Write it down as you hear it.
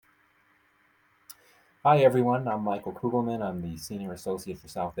Hi, everyone. I'm Michael Kugelman. I'm the Senior Associate for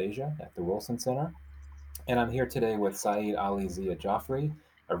South Asia at the Wilson Center. And I'm here today with Saeed Ali Zia Jaffrey,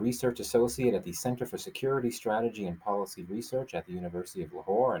 a research associate at the Center for Security Strategy and Policy Research at the University of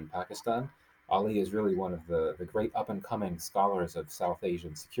Lahore in Pakistan. Ali is really one of the great up and coming scholars of South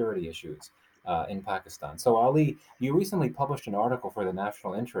Asian security issues in Pakistan. So, Ali, you recently published an article for the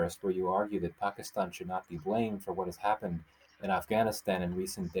National Interest where you argue that Pakistan should not be blamed for what has happened in Afghanistan in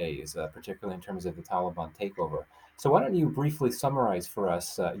recent days, particularly in terms of the Taliban takeover. So, why don't you briefly summarize for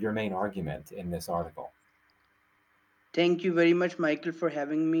us your main argument in this article? Thank you very much, Michael, for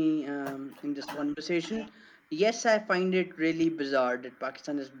having me in this conversation. Yes, I find it really bizarre that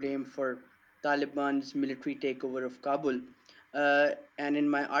Pakistan is blamed for Taliban's military takeover of Kabul. And in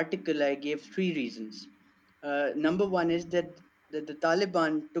my article, I gave three reasons. Number one is that the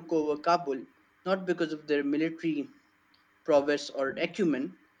Taliban took over Kabul not because of their military prowess or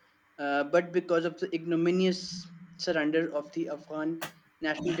acumen, but because of the ignominious surrender of the Afghan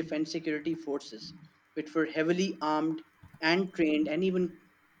National Defense Security Forces, which were heavily armed and trained and even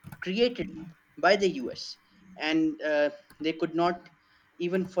created by the US. And they could not,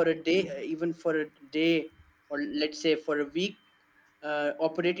 even for a day, or let's say for a week,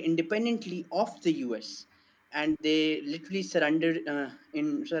 operate independently of the US. And they literally surrendered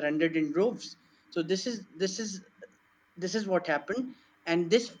in droves. So this is what happened, and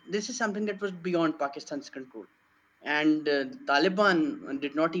this is something that was beyond Pakistan's control, and the Taliban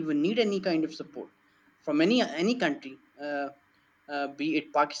did not even need any kind of support from any country, be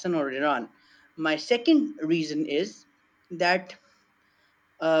it Pakistan or Iran. My second reason is that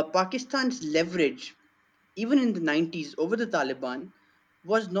Pakistan's leverage, even in the 90s, over the Taliban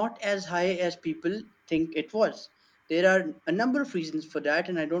was not as high as people think it was. There are a number of reasons for that,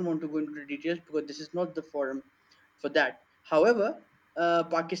 and I don't want to go into the details because this is not the forum for that. However,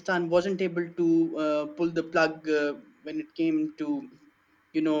 Pakistan wasn't able to pull the plug when it came to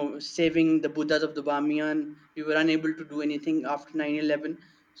saving the Buddhas of the Bamiyan. We were unable to do anything after 9/11.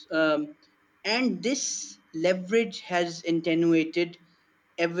 Um, and this leverage has attenuated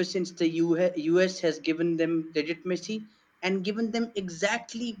ever since the US has given them legitimacy and given them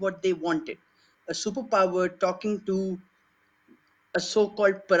exactly what they wanted, a superpower talking to a so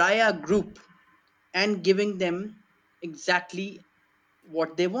called pariah group and giving them exactly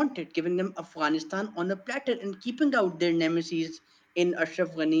what they wanted, giving them Afghanistan on a platter and keeping out their nemesis in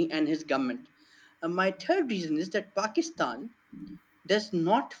Ashraf Ghani and his government. My third reason is that Pakistan does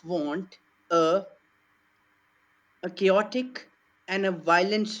not want a a chaotic and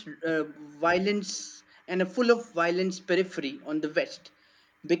violence and a full of violence periphery on the west,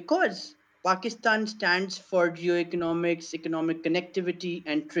 because Pakistan stands for geoeconomics, economic connectivity,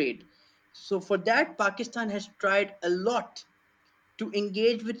 and trade. So for that, Pakistan has tried a lot to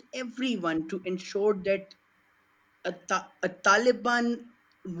engage with everyone to ensure that a Taliban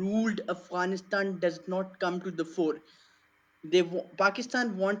ruled Afghanistan does not come to the fore.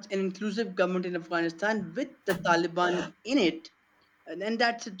 Pakistan wants an inclusive government in Afghanistan with the Taliban in it, and then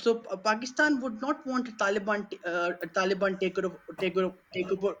that's it. So Pakistan would not want a Taliban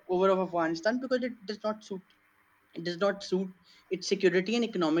takeover of Afghanistan because it does not suit its security and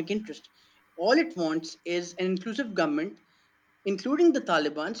economic interest. All it wants is an inclusive government, including the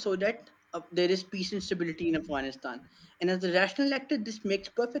Taliban, so that there is peace and stability in Afghanistan. And as a rational actor, this makes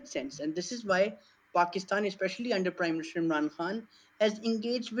perfect sense. And this is why Pakistan, especially under Prime Minister Imran Khan, has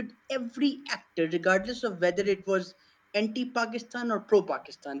engaged with every actor, regardless of whether it was anti Pakistan or pro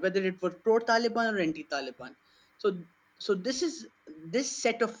Pakistan, whether it was pro Taliban or anti Taliban. So, so this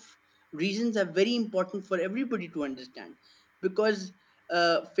set of reasons are very important for everybody to understand, because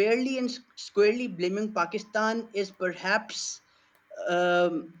fairly and squarely blaming Pakistan is perhaps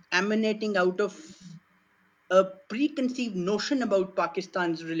emanating out of a preconceived notion about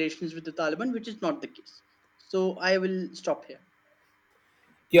Pakistan's relations with the Taliban, which is not the case. So I will stop here.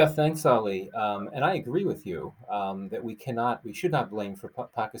 Yeah, thanks, Ali. And I agree with you that we should not blame for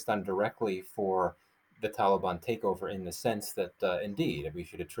Pakistan directly for the Taliban takeover in the sense that indeed we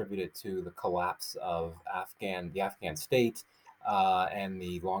should attribute it to the collapse of the Afghan state, and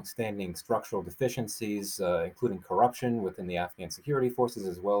the longstanding structural deficiencies, including corruption within the Afghan security forces,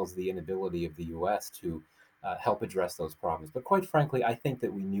 as well as the inability of the U.S. to help address those problems. But quite frankly, I think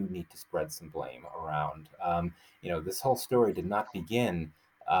that we need to spread some blame around. This whole story did not begin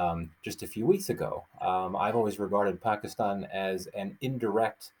just a few weeks ago. I've always regarded Pakistan as an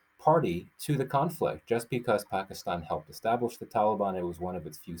indirect party to the conflict. Just because Pakistan helped establish the Taliban, it was one of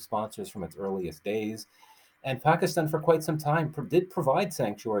its few sponsors from its earliest days. And Pakistan, for quite some time, did provide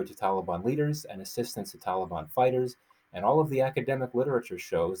sanctuary to Taliban leaders and assistance to Taliban fighters. And all of the academic literature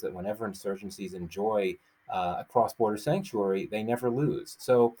shows that whenever insurgencies enjoy a cross border sanctuary, they never lose.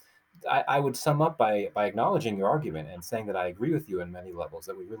 So I would sum up by acknowledging your argument and saying that I agree with you in many levels,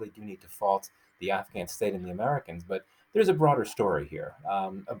 that we really do need to fault the Afghan state and the Americans. But there's a broader story here,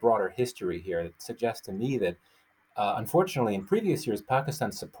 a broader history here that suggests to me that unfortunately, in previous years,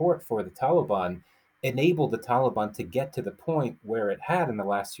 Pakistan's support for the Taliban enabled the Taliban to get to the point where it had in the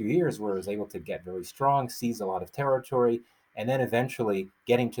last few years, where it was able to get very strong, seize a lot of territory, and then eventually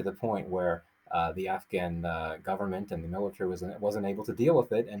getting to the point where the Afghan government and the military wasn't able to deal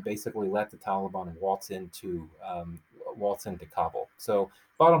with it, and basically let the Taliban waltz into Kabul. So,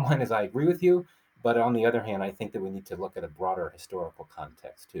 bottom line is, I agree with you, but on the other hand, I think that we need to look at a broader historical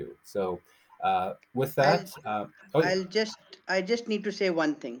context too. So, with I'll that, oh yeah, I just need to say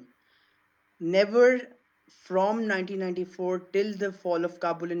one thing. Never from 1994 till the fall of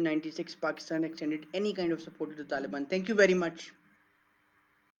Kabul in 96, Pakistan extended any kind of support to the Taliban. Thank you very much.